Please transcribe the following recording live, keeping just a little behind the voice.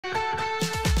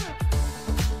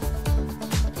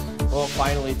Well,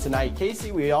 finally tonight,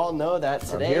 Casey, we all know that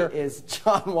today is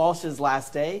John Walsh's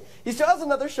last day. He still has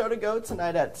another show to go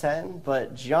tonight at 10,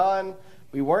 but John,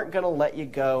 we weren't going to let you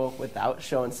go without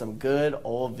showing some good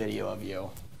old video of you.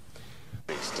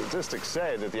 Statistics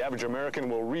say that the average American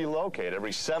will relocate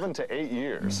every 7 to 8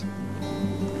 years.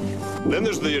 Then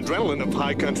there's the adrenaline of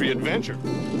high country adventure.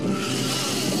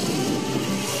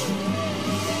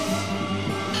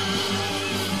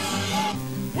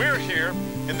 We're here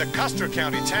in the Custer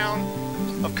County town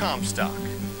of Comstock.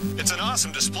 It's an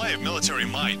awesome display of military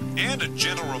might and a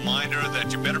gentle reminder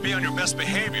that you better be on your best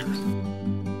behavior.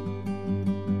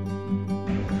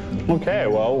 Okay,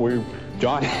 well,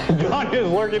 John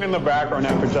is lurking in the background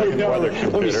after checking the weather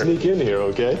computer. Let me sneak in here,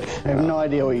 okay? I have no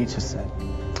idea what you just said.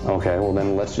 Okay, well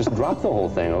then let's just drop the whole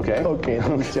thing, okay? Okay,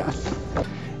 thanks, John.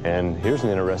 And here's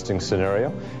an interesting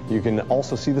scenario. You can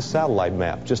also see the satellite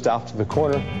map just off to the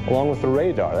corner, along with the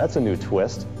radar. That's a new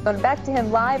twist. Going back to him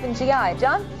live in GI.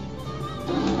 John?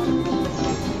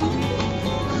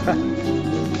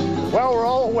 Well, we're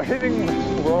all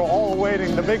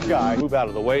awaiting the big guy. Move out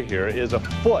of the way here is a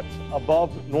foot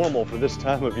above normal for this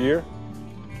time of year.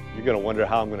 You're going to wonder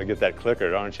how I'm going to get that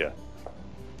clicker, aren't you?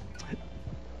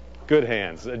 Good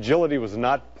hands. Agility was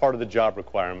not part of the job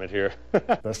requirement here.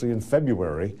 Especially in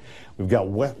February. We've got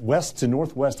west to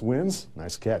northwest winds.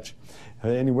 Nice catch.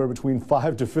 Anywhere between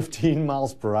 5 to 15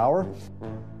 miles per hour.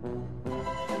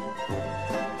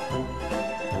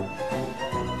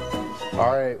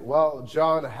 All right, well,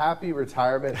 John, happy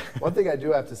retirement. One thing I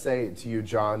do have to say to you,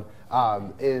 John,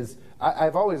 is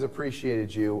I've always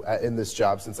appreciated you in this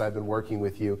job since I've been working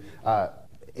with you.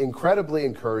 Incredibly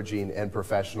encouraging and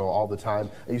professional all the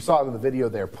time. You saw him in the video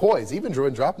there, poise, even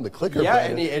dropping the clicker. Yeah,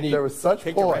 and he there was such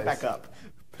picked poise. it right back up.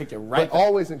 Picked it right but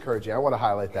always encouraging. I want to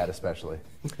highlight that especially.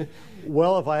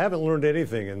 Well, if I haven't learned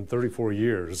anything in 34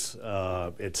 years,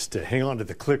 it's to hang on to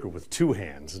the clicker with two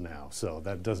hands now. So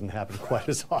that doesn't happen quite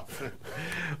as often.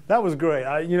 That was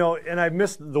great. You know, and I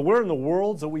missed the Where in the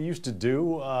Worlds that we used to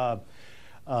do.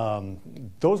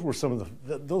 Those were some of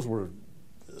those were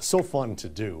so fun to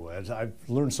do. I've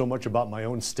learned so much about my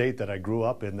own state that I grew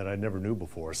up in that I never knew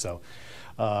before. So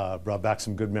brought back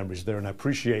some good memories there, and I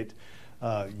appreciate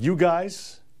you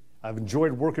guys. I've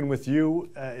enjoyed working with you.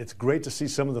 It's great to see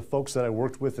some of the folks that I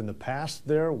worked with in the past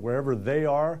there, wherever they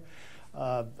are.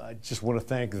 I just want to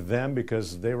thank them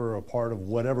because they were a part of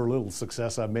whatever little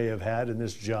success I may have had in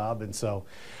this job. And so,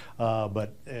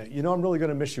 you know, I'm really going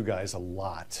to miss you guys a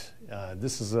lot.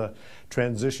 This is a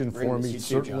transition for me,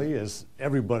 certainly, as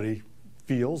everybody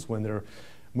feels when they're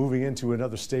moving into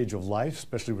another stage of life,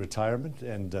 especially retirement.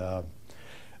 And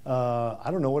I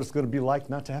don't know what it's going to be like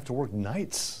not to have to work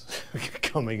nights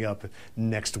coming up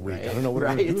next week. Right. I don't know what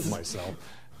I'm going to do with myself.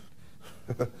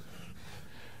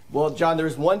 Well, John,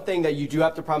 there's one thing that you do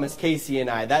have to promise Casey and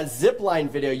I. That zip line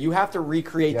video, you have to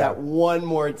recreate that one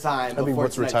more time. I mean,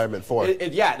 what's retirement for?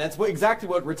 Yeah, that's exactly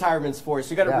what retirement's for. So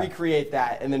you got to recreate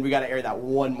that, and then we got to air that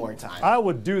one more time. I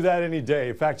would do that any day.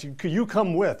 In fact, you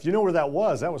come with. You know where that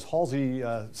was? That was Halsey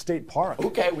State Park.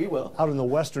 Okay, we will. Out in the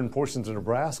western portions of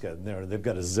Nebraska. They've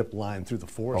got a zip line through the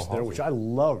forest there, which I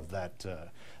love that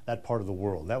part of the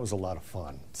world. That was a lot of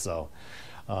fun. So.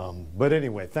 But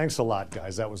anyway, thanks a lot,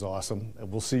 guys. That was awesome.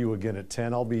 We'll see you again at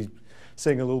 10. I'll be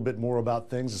saying a little bit more about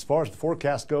things. As far as the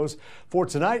forecast goes for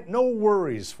tonight, no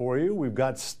worries for you. We've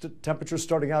got temperatures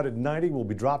starting out at 90. We'll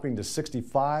be dropping to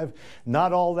 65.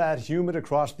 Not all that humid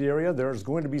across the area. There's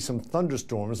going to be some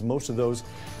thunderstorms. Most of those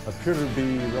appear to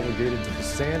be relegated to the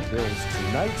sand hills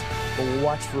tonight, but we'll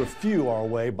watch for a few our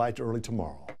way by early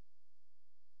tomorrow.